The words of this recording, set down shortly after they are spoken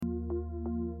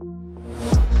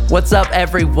What's up,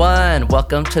 everyone?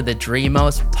 Welcome to the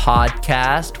Dreamos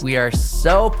podcast. We are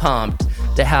so pumped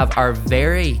to have our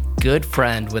very good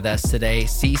friend with us today,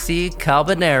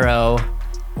 Calbonero.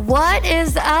 What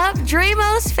is up,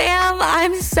 Dreamos fam?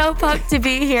 I'm so pumped to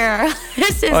be here.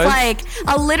 This is like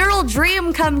a literal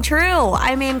dream come true.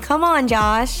 I mean, come on,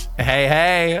 Josh.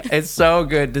 Hey, it's so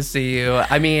good to see you.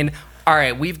 I mean, all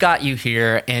right, we've got you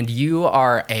here, and you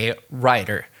are a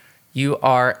writer. You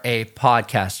are a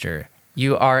podcaster.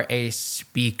 You are a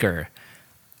speaker.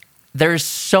 There's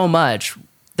so much.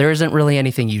 There isn't really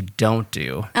anything you don't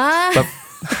do. And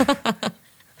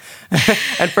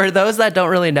for those that don't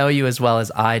really know you as well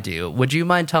as I do, would you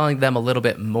mind telling them a little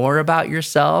bit more about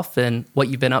yourself and what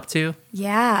you've been up to?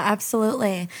 Yeah,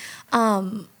 absolutely.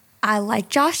 Like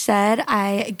Josh said,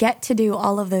 I get to do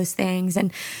all of those things.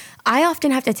 And I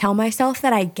often have to tell myself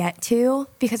that I get to,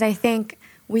 because I think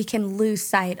we can lose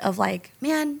sight of like,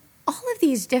 man, all of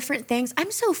these different things.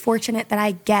 I'm so fortunate that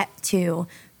I get to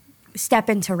step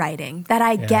into writing, that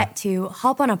I get to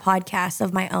hop on a podcast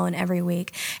of my own every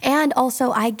week. And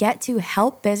also I get to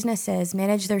help businesses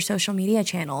manage their social media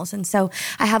channels. And so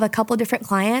I have a couple different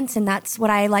clients, and that's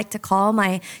what I like to call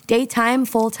my daytime,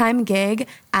 full-time gig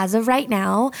as of right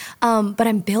now. But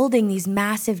I'm building these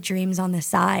massive dreams on the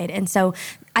side. And so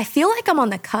I feel like I'm on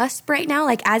the cusp right now.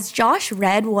 Like as Josh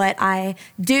read what I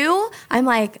do, I'm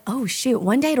like, oh shoot,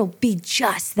 one day it'll be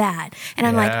just that. And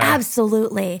I'm like,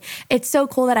 absolutely. It's so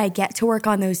cool that I get to work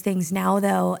on those things now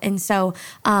though. And so,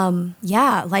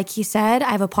 like he said,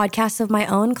 I have a podcast of my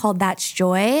own called That's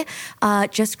Joy.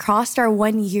 Just crossed our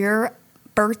 1 year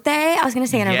birthday. I was going to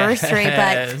say anniversary,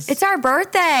 but it's our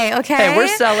birthday, okay? Hey, we're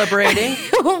celebrating.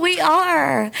 We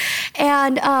are.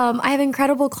 And I have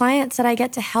incredible clients that I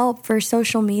get to help for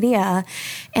social media.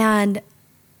 And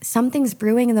something's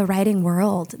brewing in the writing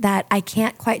world that I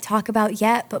can't quite talk about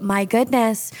yet, but my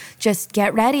goodness, just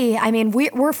get ready. I mean,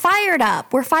 we're fired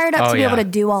up. We're fired up to be able to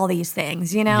do all these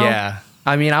things, you know? Yeah.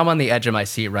 I mean, I'm on the edge of my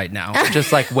seat right now,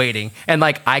 just like waiting. And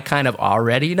like, I kind of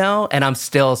already know, and I'm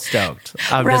still stoked.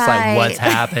 I'm just like, what's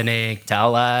happening?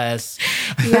 Tell us.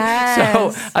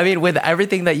 Yes. So, I mean, with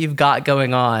everything that you've got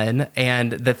going on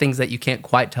and the things that you can't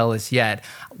quite tell us yet,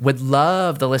 would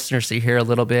love the listeners to hear a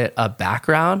little bit of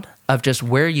background of just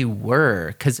where you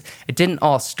were, because it didn't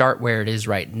all start where it is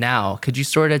right now. Could you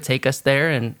sort of take us there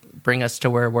and bring us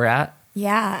to where we're at?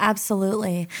 Yeah,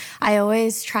 absolutely. I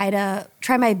always try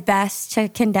my best to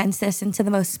condense this into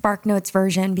the most Spark Notes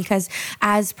version, because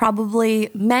as probably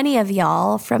many of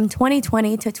y'all from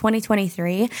 2020 to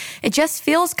 2023, it just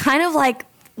feels kind of like,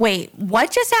 wait, what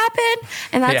just happened?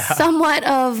 And that's somewhat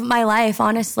of my life,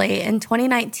 honestly. In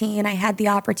 2019, I had the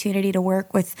opportunity to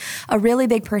work with a really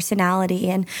big personality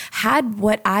and had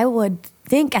what I would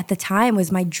think at the time was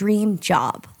my dream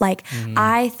job. Like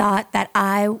I thought that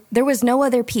there was no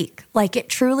other peak. Like it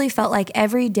truly felt like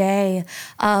every day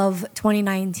of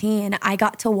 2019, I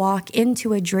got to walk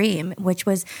into a dream, which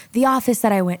was the office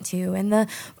that I went to and the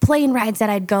plane rides that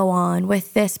I'd go on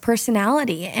with this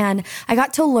personality. And I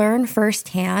got to learn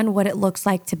firsthand what it looks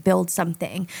like to build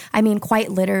something. I mean,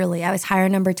 quite literally, I was hire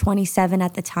number 27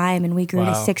 at the time, and we grew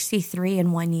to 63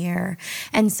 in 1 year.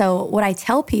 And so what I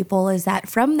tell people is that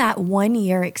from that 1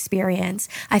 year experience,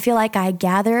 I feel like I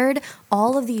gathered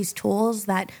all of these tools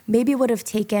that maybe would have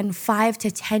taken 5 to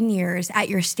 10 years at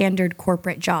your standard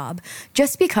corporate job,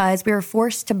 just because we were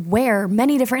forced to wear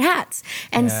many different hats.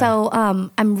 And so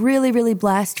I'm really, really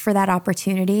blessed for that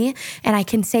opportunity. And I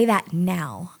can say that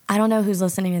now. I don't know who's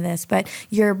listening to this, but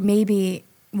you're maybe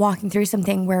walking through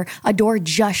something where a door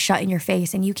just shut in your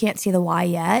face and you can't see the why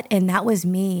yet. And that was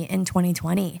me in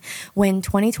 2020. When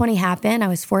 2020 happened, I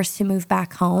was forced to move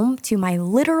back home to my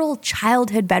literal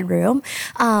childhood bedroom.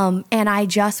 And I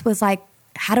just was like,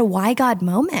 had a why God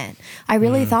moment. I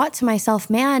really thought to myself,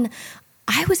 man,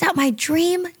 I was at my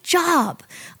dream job.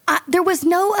 There was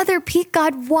no other peak,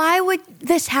 God. Why would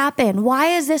this happen?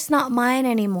 Why is this not mine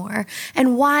anymore?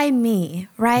 And why me,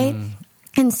 right?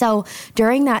 And so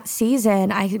during that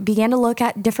season, I began to look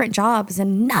at different jobs,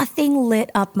 and nothing lit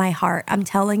up my heart. I'm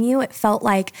telling you, it felt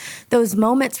like those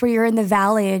moments where you're in the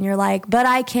valley and you're like, but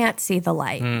I can't see the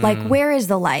light. Like, where is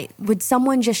the light? Would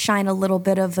someone just shine a little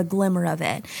bit of a glimmer of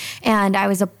it? And I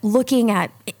was looking at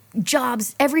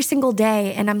jobs every single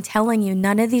day, and I'm telling you,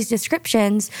 none of these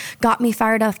descriptions got me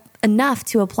fired up enough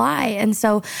to apply. And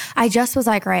so I just was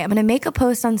like, right, I'm going to make a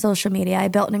post on social media. I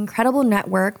built an incredible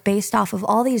network based off of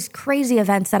all these crazy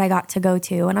events that I got to go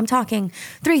to. And I'm talking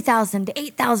 3,000 to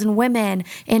 8,000 women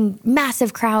in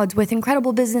massive crowds with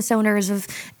incredible business owners of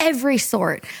every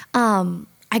sort.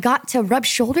 I got to rub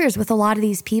shoulders with a lot of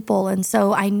these people. And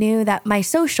so I knew that my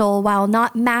social, while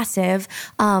not massive,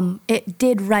 it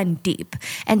did run deep.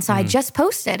 And so I just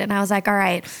posted and I was like, all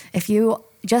right, if you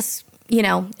just,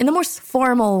 in the most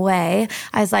formal way,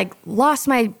 I was like, lost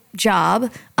my job,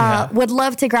 would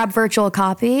love to grab virtual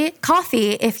coffee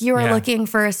if you are looking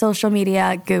for a social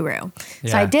media guru.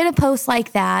 So I did a post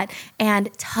like that and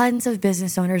tons of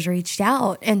business owners reached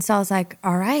out. And so I was like,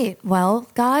 all right, well,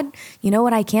 God,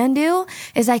 what I can do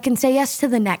is I can say yes to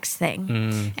the next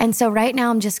thing. And so right now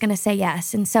I'm just going to say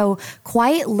yes. And so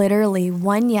quite literally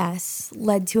one yes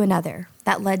led to another,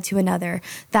 that led to another,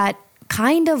 that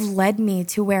kind of led me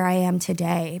to where I am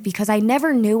today because I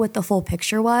never knew what the full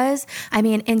picture was. I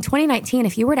mean, in 2019,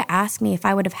 if you were to ask me if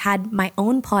I would have had my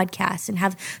own podcast and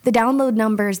have the download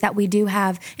numbers that we do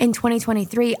have in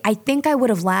 2023, I think I would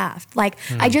have laughed. Like,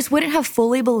 I just wouldn't have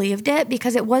fully believed it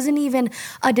because it wasn't even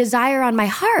a desire on my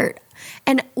heart.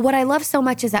 And what I love so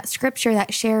much is that scripture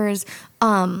that shares,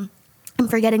 I'm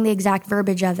forgetting the exact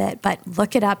verbiage of it, but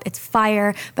look it up. It's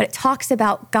fire. But it talks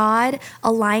about God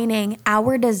aligning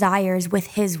our desires with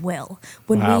his will.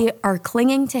 When we are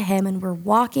clinging to him and we're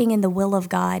walking in the will of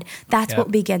God, that's what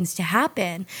begins to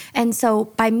happen. And so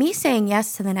by me saying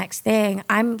yes to the next thing,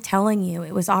 I'm telling you,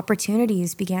 it was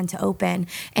opportunities began to open.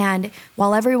 And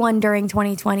while everyone during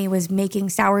 2020 was making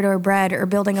sourdough bread or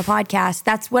building a podcast,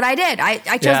 that's what I did. I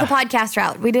chose the podcast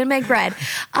route. We didn't make bread.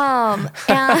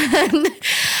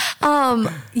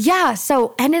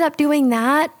 So ended up doing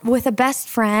that with a best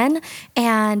friend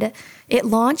and it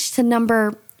launched to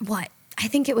number, I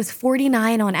think it was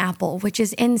 49 on Apple, which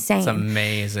is insane. It's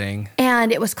amazing.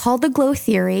 And it was called The Glow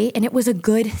Theory and it was a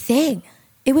good thing.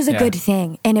 It was a good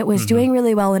thing and it was doing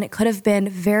really well and it could have been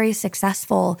very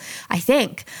successful, I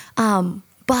think.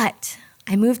 But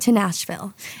I moved to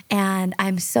Nashville and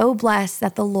I'm so blessed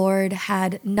that the Lord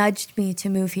had nudged me to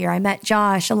move here. I met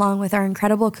Josh along with our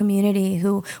incredible community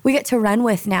who we get to run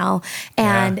with now.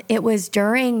 And it was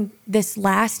during this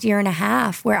last year and a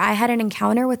half where I had an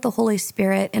encounter with the Holy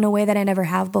Spirit in a way that I never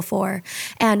have before.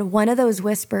 And one of those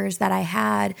whispers that I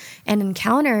had and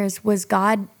encounters was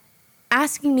God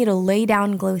asking me to lay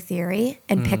down Glow Theory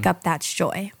and pick up That's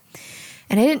Joy.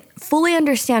 And I didn't fully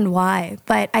understand why,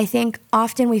 but I think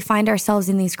often we find ourselves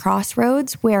in these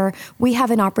crossroads where we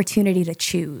have an opportunity to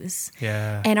choose.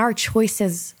 Yeah. And our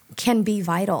choices can be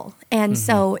vital. And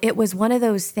so it was one of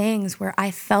those things where I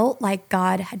felt like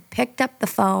God had picked up the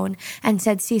phone and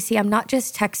said, Cece, I'm not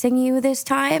just texting you this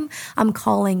time, I'm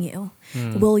calling you.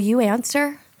 Will you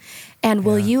answer? And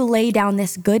will you lay down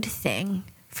this good thing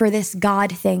for this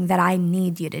God thing that I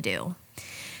need you to do?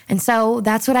 And so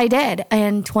that's what I did.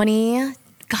 And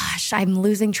I'm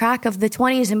losing track of the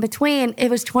 20s in between. It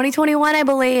was 2021, I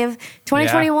believe.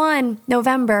 2021,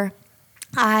 November.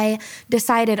 I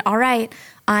decided, all right,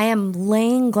 I am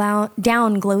laying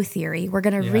down Glow Theory. We're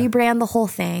going to rebrand the whole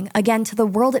thing. Again, to the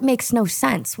world, it makes no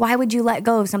sense. Why would you let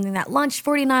go of something that launched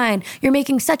 49? You're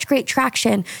making such great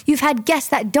traction. You've had guests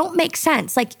that don't make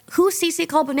sense. Like, who's Cece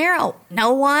Calbonero?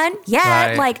 No one yet.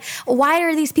 Right. Like, why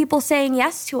are these people saying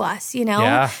yes to us,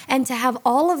 Yeah. And to have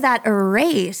all of that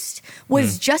erased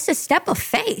was just a step of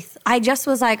faith. I just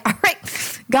was like, all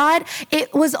right, God,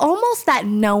 it was almost that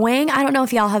knowing. I don't know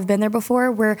if y'all have been there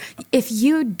before, where if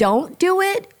you don't do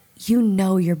it,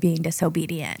 you're being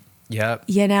disobedient. Yep.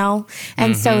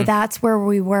 And so that's where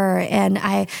we were. And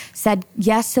I said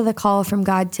yes to the call from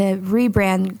God to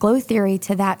rebrand Glow Theory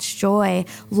to That's Joy,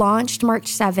 launched March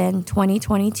 7,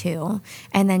 2022,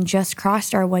 and then just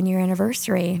crossed our 1-year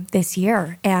anniversary this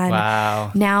year. And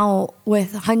now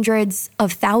with hundreds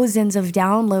of thousands of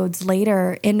downloads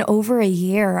later in over a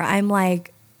year, I'm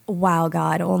like, wow,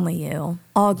 God, only you.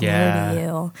 All glory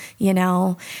to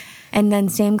you, And then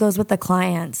same goes with the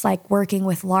clients, like working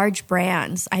with large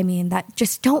brands. I mean, that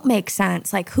just don't make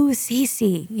sense. Like, who's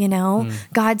Cece?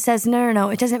 God says, no,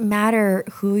 it doesn't matter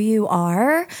who you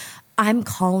are. I'm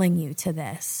calling you to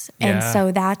this. And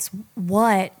so that's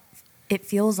what it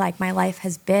feels like my life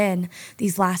has been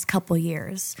these last couple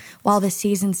years. While the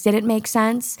seasons didn't make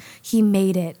sense, he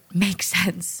made it make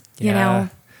sense, you know?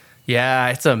 Yeah,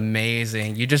 it's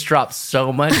amazing. You just dropped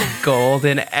so much gold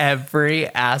in every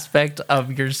aspect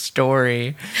of your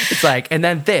story. It's like, and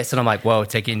then this, and I'm like, whoa,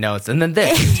 taking notes, and then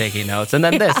this, and taking notes, and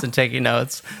then this, and taking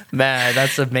notes. Man,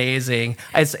 that's amazing.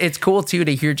 It's cool too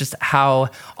to hear just how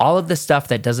all of the stuff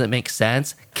that doesn't make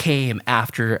sense came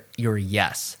after your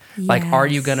yes. Like, are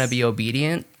you going to be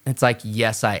obedient? It's like,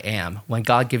 yes, I am. When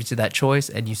God gives you that choice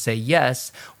and you say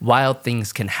yes, wild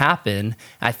things can happen.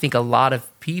 I think a lot of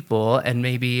people and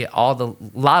maybe a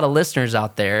lot of listeners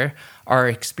out there are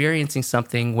experiencing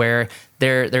something where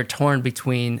they're torn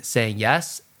between saying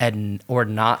yes and or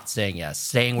not saying yes,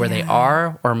 staying where they Yeah.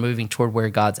 are or moving toward where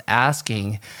God's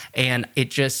asking. And it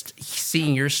just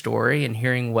seeing your story and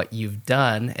hearing what you've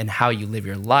done and how you live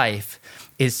your life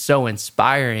is so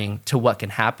inspiring to what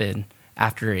can happen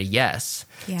after a yes.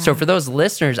 Yeah. So for those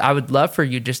listeners, I would love for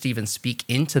you just to even speak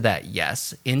into that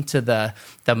yes, into the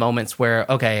moments where,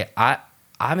 okay,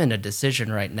 I'm in a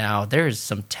decision right now. There's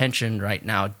some tension right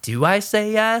now. Do I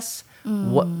say yes?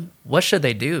 What should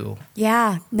they do?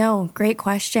 Yeah, no, great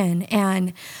question.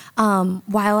 And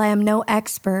while I am no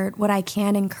expert, what I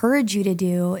can encourage you to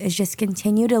do is just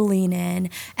continue to lean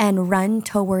in and run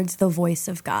towards the voice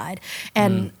of God.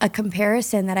 And a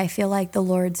comparison that I feel like the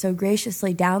Lord so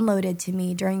graciously downloaded to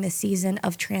me during the season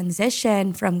of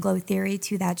transition from Glow Theory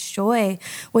to That's Joy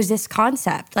was this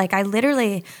concept. Like I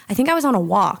think I was on a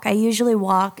walk. I usually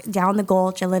walk down the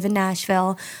Gulch. I live in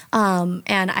Nashville,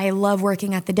 and I love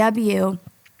working at the W.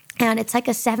 And it's like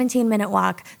a 17-minute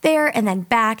walk there and then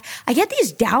back. I get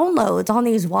these downloads on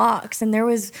these walks. And there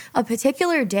was a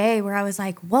particular day where I was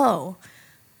like, whoa,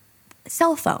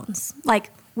 cell phones. Like,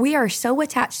 we are so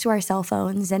attached to our cell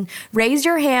phones. And raise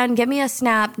your hand, give me a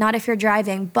snap, not if you're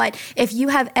driving. But if you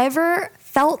have ever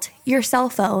felt your cell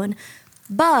phone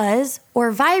buzz or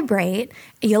vibrate,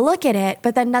 you look at it,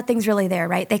 but then nothing's really there,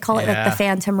 right? They call it like the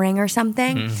phantom ring or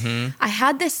something. Mm-hmm. I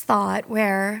had this thought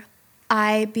where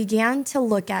I began to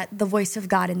look at the voice of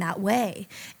God in that way.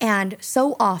 And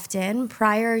so often,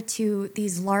 prior to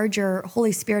these larger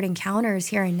Holy Spirit encounters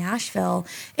here in Nashville,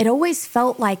 it always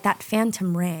felt like that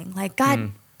phantom ring. Like,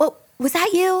 God, oh, was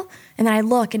that you? And then I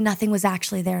look and nothing was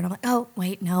actually there. And I'm like, oh,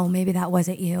 wait, no, maybe that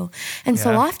wasn't you. And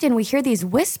so often we hear these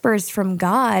whispers from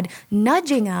God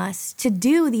nudging us to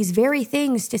do these very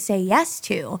things to say yes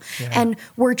to. Yeah. And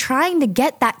we're trying to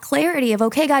get that clarity of,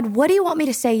 okay, God, what do you want me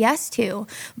to say yes to?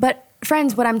 But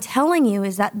friends, what I'm telling you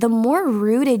is that the more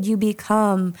rooted you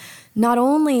become, not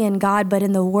only in God, but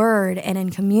in the Word and in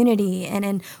community and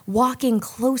in walking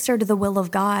closer to the will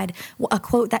of God. A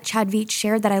quote that Chad Veach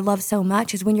shared that I love so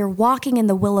much is when you're walking in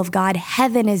the will of God,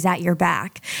 heaven is at your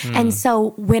back. And so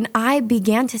when I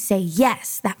began to say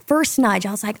yes, that first nudge,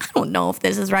 I was like, I don't know if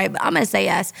this is right, but I'm going to say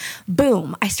yes.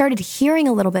 Boom. I started hearing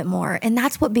a little bit more. And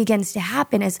that's what begins to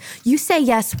happen is you say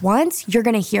yes once, you're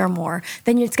going to hear more.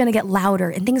 Then it's going to get louder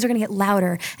and things are going to get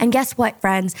louder. And guess what,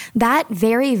 friends? That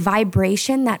very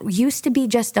vibration that used to be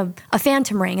just a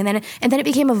phantom ring and then it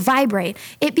became a vibrate.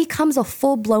 It becomes a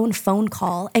full-blown phone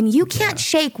call. And you can't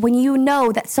shake when you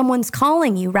know that someone's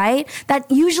calling you, right? That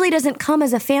usually doesn't come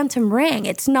as a phantom ring.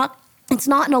 It's not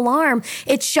an alarm.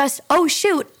 It's just, oh,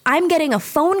 shoot, I'm getting a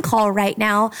phone call right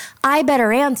now. I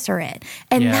better answer it.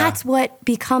 And that's what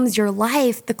becomes your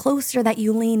life the closer that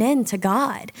you lean into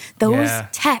God. Those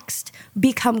texts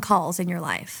become calls in your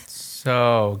life.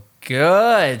 So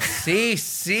good.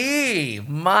 CC.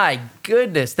 My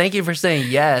goodness. Thank you for saying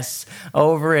yes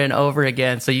over and over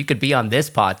again so you could be on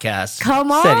this podcast.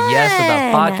 Come on. Said yes to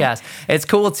the podcast. It's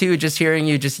cool too just hearing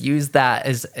you just use that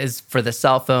as for the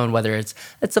cell phone, whether it's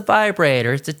a vibrate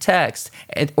or it's a text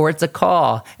or it's a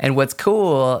call. And what's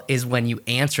cool is when you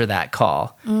answer that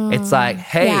call. It's like,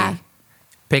 hey,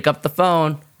 pick up the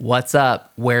phone. What's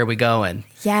up? Where are we going?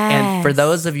 Yes. And for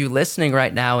those of you listening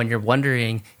right now and you're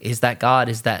wondering, is that God?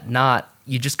 Is that not?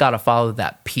 You just got to follow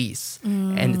that peace.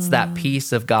 And it's that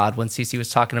peace of God. When Cece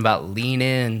was talking about lean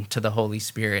in to the Holy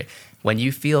Spirit, when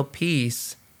you feel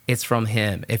peace, it's from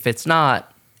Him. If it's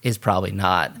not, it's probably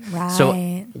not. Right.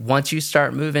 So once you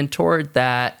start moving toward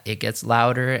that, it gets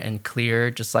louder and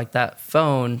clearer, just like that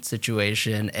phone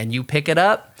situation. And you pick it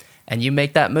up and you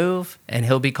make that move and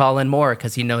He'll be calling more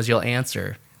because He knows you'll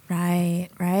answer.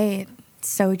 Right.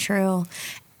 So true.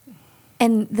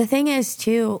 And the thing is,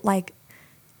 too, like,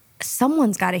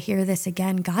 someone's got to hear this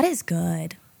again. God is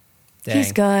good. Dang.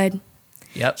 He's good.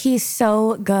 Yep. He's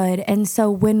so good. And so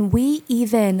when we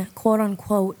even, quote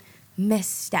unquote,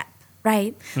 misstep,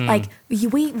 right? Like,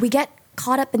 we get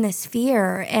caught up in this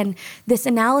fear and this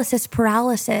analysis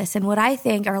paralysis and what I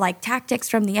think are like tactics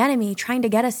from the enemy trying to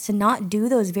get us to not do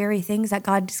those very things that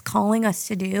God's calling us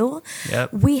to do.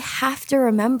 Yep. We have to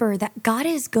remember that God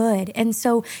is good. And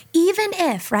so even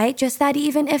if, right, just that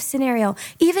even if scenario,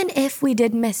 even if we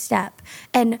did misstep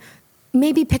and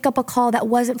maybe pick up a call that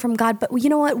wasn't from God, but you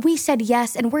know what? We said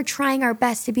yes and we're trying our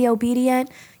best to be obedient.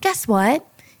 Guess what?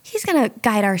 He's going to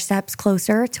guide our steps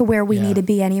closer to where we need to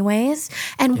be anyways.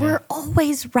 And we're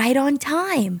always right on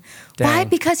time. Dang. Why?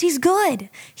 Because He's good.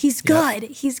 He's good.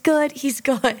 He's good. He's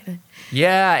good.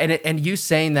 Yeah, and you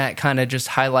saying that kind of just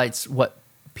highlights what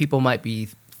people might be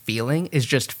feeling is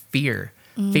just fear.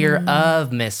 Fear of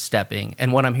misstepping.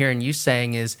 And what I'm hearing you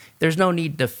saying is there's no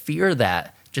need to fear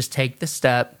that. Just take the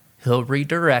step. He'll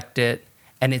redirect it.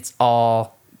 And it's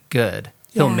all good.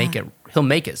 He'll Yeah. make it. He'll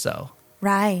make it so.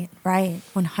 Right.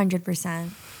 100%.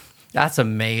 That's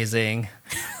amazing.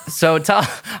 So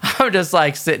I'm just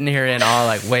like sitting here in awe,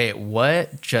 like, wait,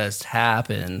 what just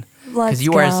happened? Let's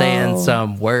you are go. saying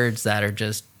some words that are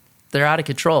they're out of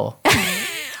control.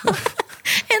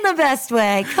 In the best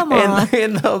way. Come on.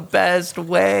 In the best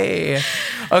way.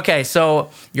 Okay, so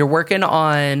you're working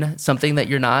on something that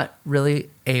you're not really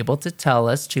able to tell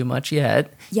us too much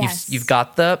yet. Yes. You've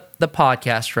got the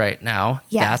podcast right now.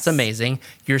 Yes. That's amazing.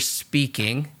 You're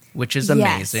speaking, which is Yes.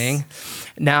 amazing.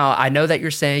 Now, I know that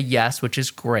you're saying yes, which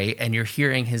is great, and you're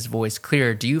hearing his voice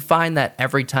clear. Do you find that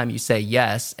every time you say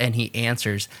yes and he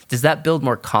answers, does that build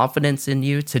more confidence in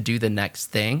you to do the next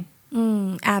thing?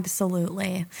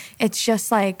 Absolutely. It's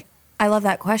just like, I love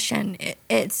that question.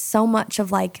 It's so much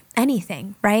of like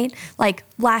anything, right? Like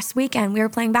last weekend, we were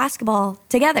playing basketball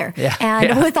together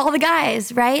with all the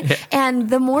guys, right? Yeah. And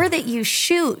the more that you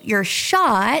shoot your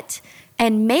shot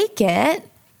and make it,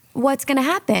 what's going to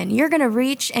happen? You're going to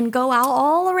reach and go out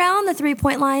all around the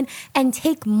 3-point line and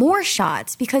take more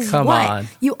shots because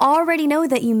you already know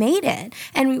that you made it.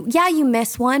 And yeah, you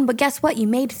miss one, but guess what? You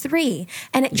made 3.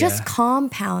 And it just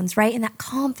compounds, right? And that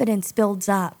confidence builds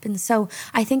up. And so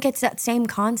I think it's that same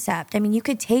concept. I mean, you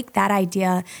could take that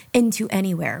idea into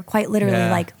anywhere, quite literally,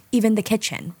 like even the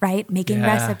kitchen, right? Making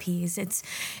recipes.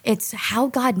 It's how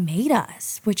God made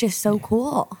us, which is so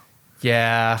cool.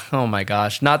 Yeah. Oh my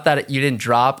gosh. Not that you didn't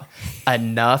drop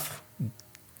enough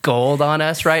gold on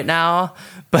us right now,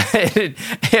 but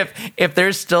if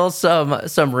there's still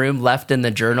some room left in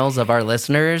the journals of our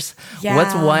listeners,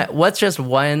 what's just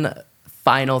one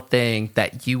final thing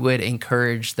that you would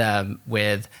encourage them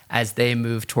with as they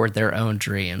move toward their own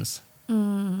dreams?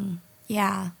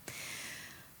 Yeah.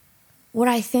 What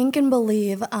I think and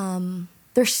believe,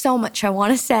 there's so much I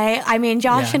want to say. I mean,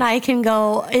 Josh and I can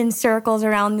go in circles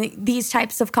around these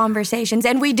types of conversations,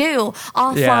 and we do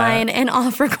offline and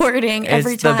off recording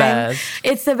every time.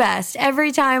 It's the best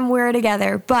every time we're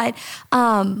together. But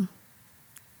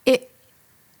it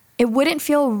wouldn't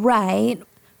feel right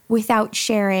without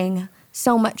sharing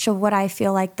so much of what I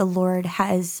feel like the Lord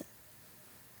has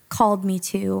called me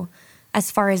to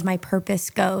as far as my purpose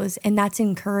goes, and that's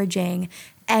encouraging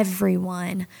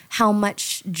everyone how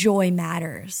much joy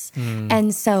matters.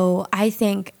 And so I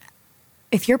think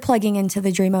if you're plugging into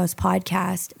the Dreamos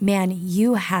podcast, man,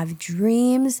 you have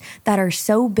dreams that are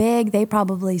so big, they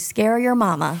probably scare your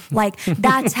mama. Like,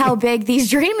 that's how big these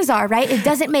dreams are, right? It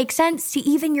doesn't make sense to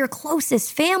even your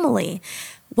closest family.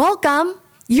 Welcome.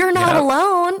 You're not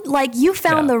alone. Like, you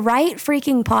found the right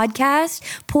freaking podcast.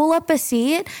 Pull up a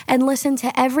seat and listen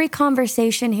to every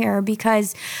conversation here,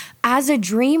 because as a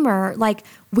dreamer, like,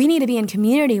 we need to be in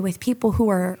community with people who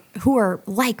are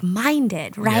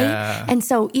like-minded, right? Yeah. And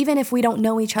so even if we don't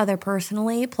know each other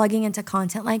personally, plugging into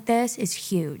content like this is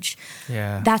huge.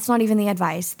 Yeah. That's not even the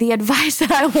advice. The advice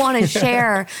that I want to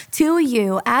share to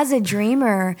you as a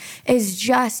dreamer is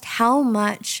just how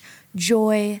much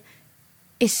joy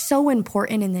is so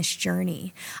important in this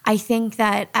journey. I think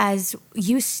that as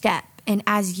you step and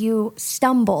as you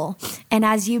stumble and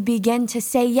as you begin to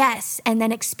say yes and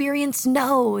then experience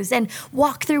no's and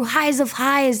walk through highs of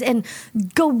highs and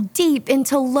go deep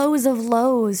into lows of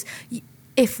lows,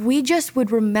 if we just would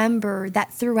remember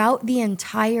that throughout the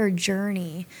entire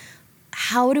journey,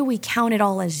 how do we count it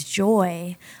all as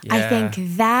joy? Yeah. I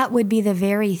think that would be the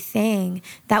very thing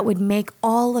that would make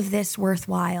all of this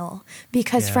worthwhile.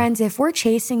 Because friends, if we're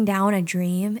chasing down a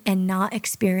dream and not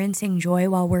experiencing joy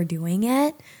while we're doing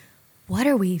it, what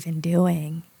are we even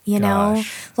doing? You know,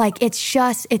 like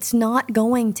it's not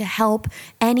going to help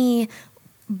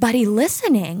anybody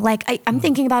listening. Like I'm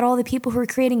thinking about all the people who are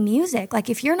creating music. Like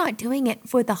if you're not doing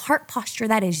it with the heart posture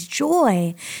that is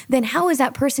joy, then how is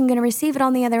that person going to receive it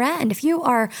on the other end? If you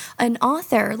are an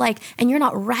author, and you're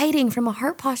not writing from a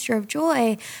heart posture of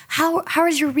joy, how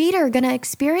is your reader going to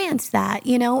experience that?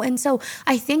 You know? And so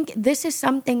I think this is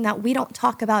something that we don't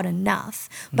talk about enough,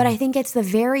 but I think it's the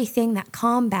very thing that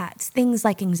combats things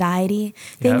like anxiety,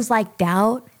 things like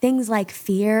doubt, things like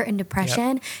fear and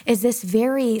depression is this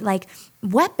very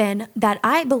weapon that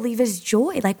I believe is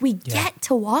joy. Like we get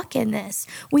to walk in this.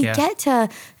 We get to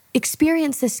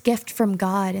experience this gift from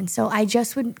God. And so I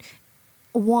just would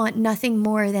want nothing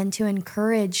more than to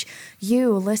encourage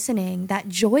you listening that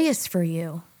joy is for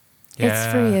you. Yeah.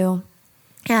 It's for you.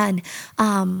 And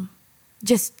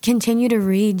just continue to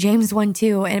read James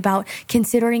 1:2 and about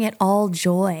considering it all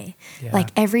joy. Yeah. Like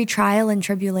every trial and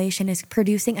tribulation is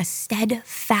producing a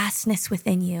steadfastness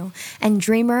within you. And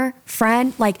dreamer,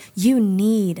 friend, you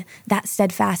need that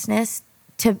steadfastness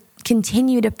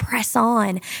continue to press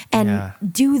on and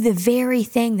do the very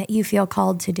thing that you feel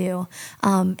called to do.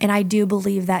 And I do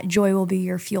believe that joy will be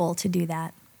your fuel to do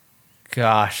that.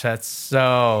 Gosh, that's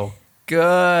so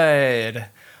good.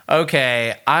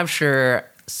 Okay, I'm sure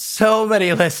so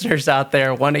many listeners out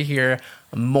there want to hear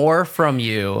more from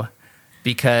you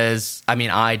because, I mean,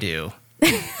 I do.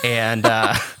 And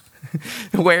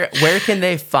where can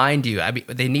they find you? I mean,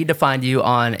 they need to find you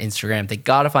on Instagram. They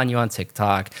got to find you on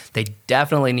TikTok. They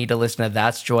definitely need to listen to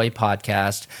That's Joy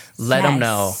podcast. Let them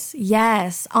know.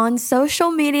 Yes. On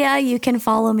social media, you can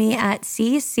follow me at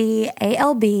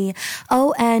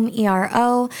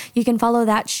CCALBONERO. You can follow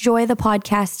That's Joy, the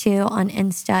podcast, too, on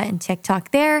Insta and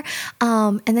TikTok there.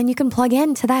 And then you can plug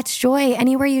in to That's Joy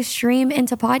anywhere you stream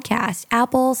into podcasts.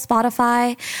 Apple,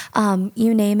 Spotify,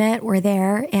 you name it, we're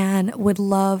there and would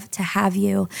love to have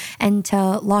you and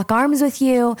to lock arms with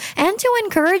you and to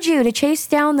encourage you to chase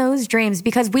down those dreams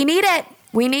because we need it.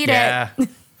 We need it.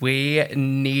 We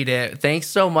need it. Thanks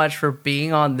so much for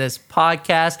being on this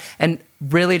podcast and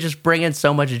really just bringing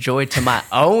so much joy to my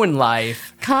own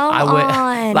life.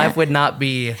 Life would not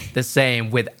be the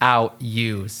same without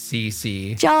you,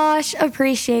 Cece. Josh,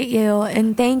 appreciate you.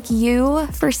 And thank you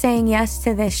for saying yes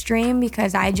to this dream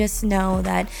because I just know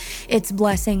that it's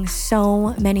blessing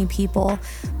so many people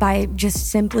by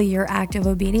just simply your act of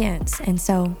obedience. And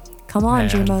so come on,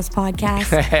 Dreamos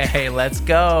podcast. Hey, let's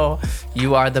go.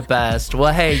 You are the best.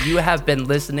 Well, hey, you have been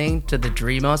listening to the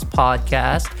Dreamos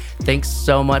podcast. Thanks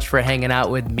so much for hanging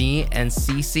out with me and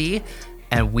Cece,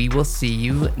 and we will see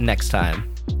you next time.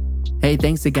 Hey,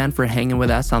 thanks again for hanging with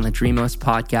us on the Dreamos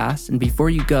podcast. And before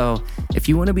you go, if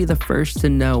you want to be the first to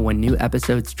know when new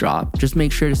episodes drop, just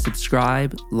make sure to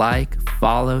subscribe, like,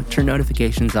 follow, turn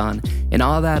notifications on, and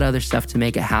all that other stuff to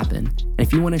make it happen. And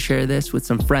if you want to share this with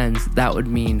some friends, that would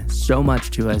mean so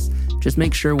much to us. Just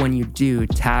make sure when you do,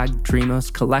 tag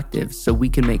Dreamos Collective so we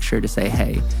can make sure to say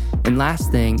hey. And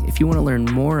last thing, if you want to learn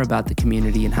more about the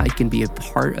community and how you can be a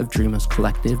part of Dreamos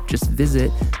Collective, just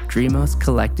visit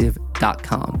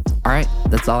dreamoscollective.com. All right,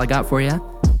 that's all I got for you.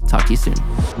 Talk to you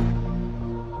soon.